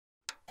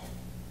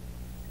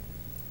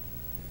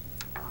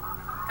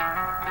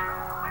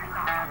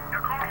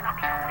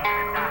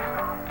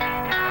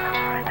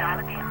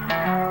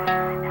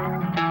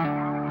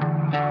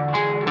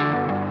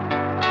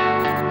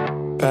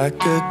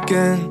back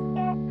again.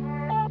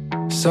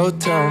 So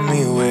tell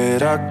me,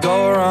 where'd I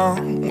go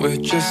wrong?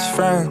 We're just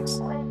friends.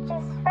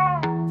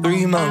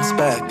 3 months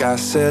back I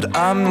said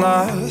I'm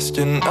lost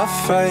and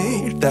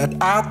afraid that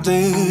I'd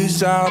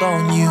lose out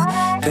on you.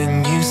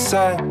 Then you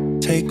said,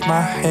 take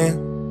my hand.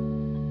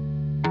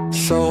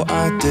 So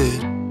I did.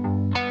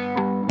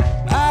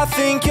 I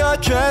think your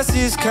dress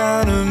is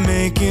kinda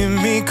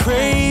making me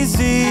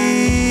crazy,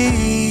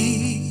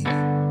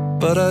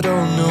 but I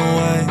don't know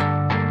why.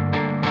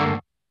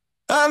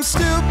 I'm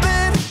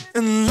stupid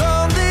and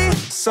lonely,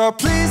 so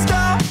please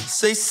don't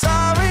say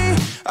sorry.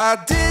 I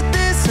did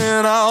this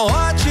and I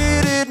want you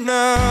to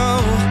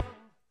know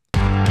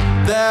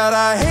that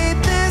I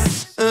hate this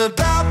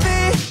about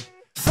me.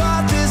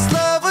 Thought this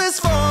love was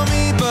for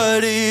me, but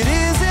it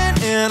isn't.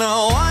 And I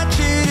want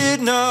you to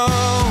know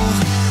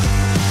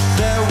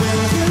that when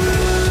you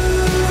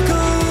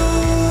go,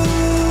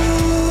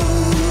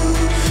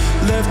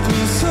 left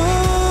me so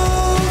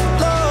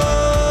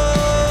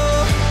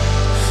low.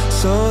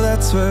 So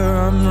that's where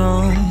I'm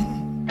wrong.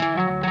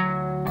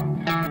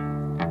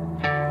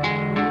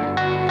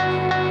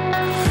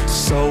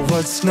 So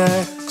what's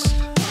next?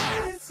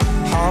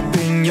 Hop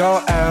in your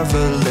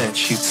Avalanche,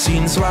 shoot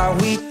scenes while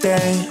we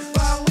dance.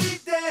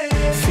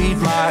 Feed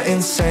my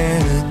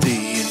insanity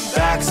in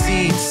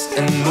backseats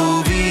and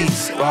movies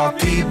while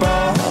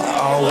people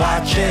are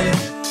watching.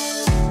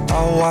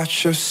 I'll watch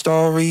your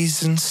stories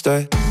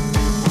instead.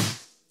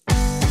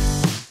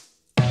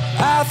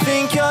 I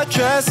think your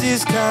dress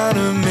is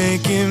kinda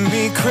making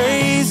me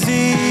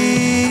crazy,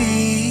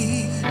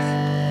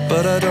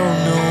 but I don't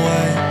know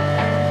why.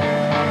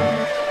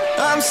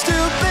 I'm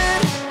stupid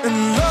and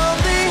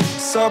lonely,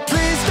 so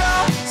please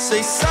don't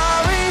say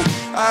sorry.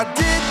 I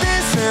did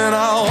this and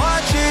I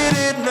want you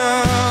to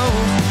know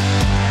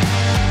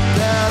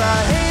that I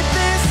hate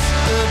this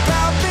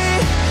about me.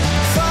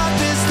 Thought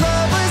this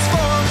love was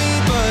for me,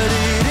 but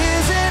it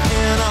isn't.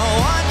 And I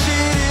want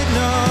you to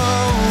know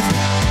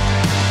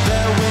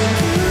that when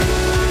you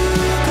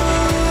go,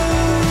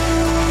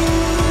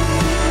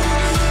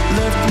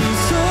 left me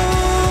so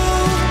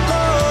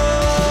low.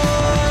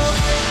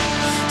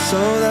 So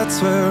that's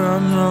where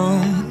I'm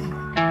wrong.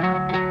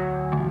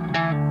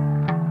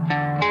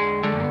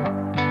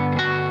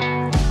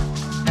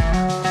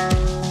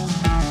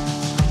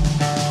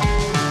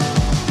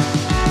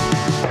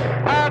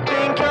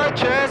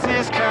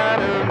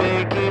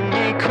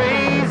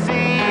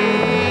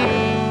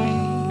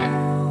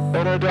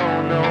 I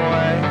don't know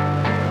why.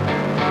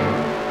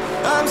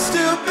 I'm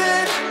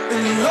stupid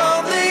and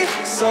lonely,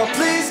 so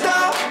please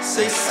don't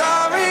say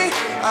sorry.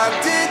 I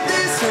did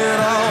this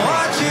and I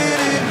want you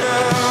to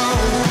know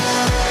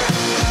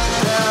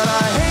that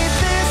I hate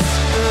this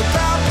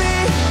about me.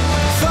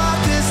 Thought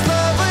this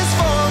love was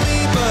for me,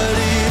 but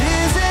it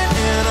isn't.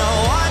 And I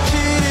want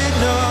you to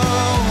know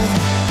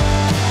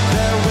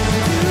that when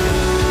you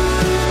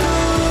go,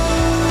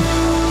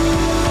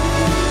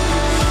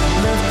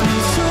 left me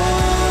so.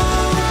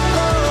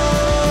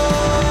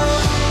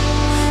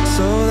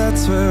 So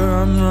that's where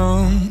I'm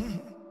wrong.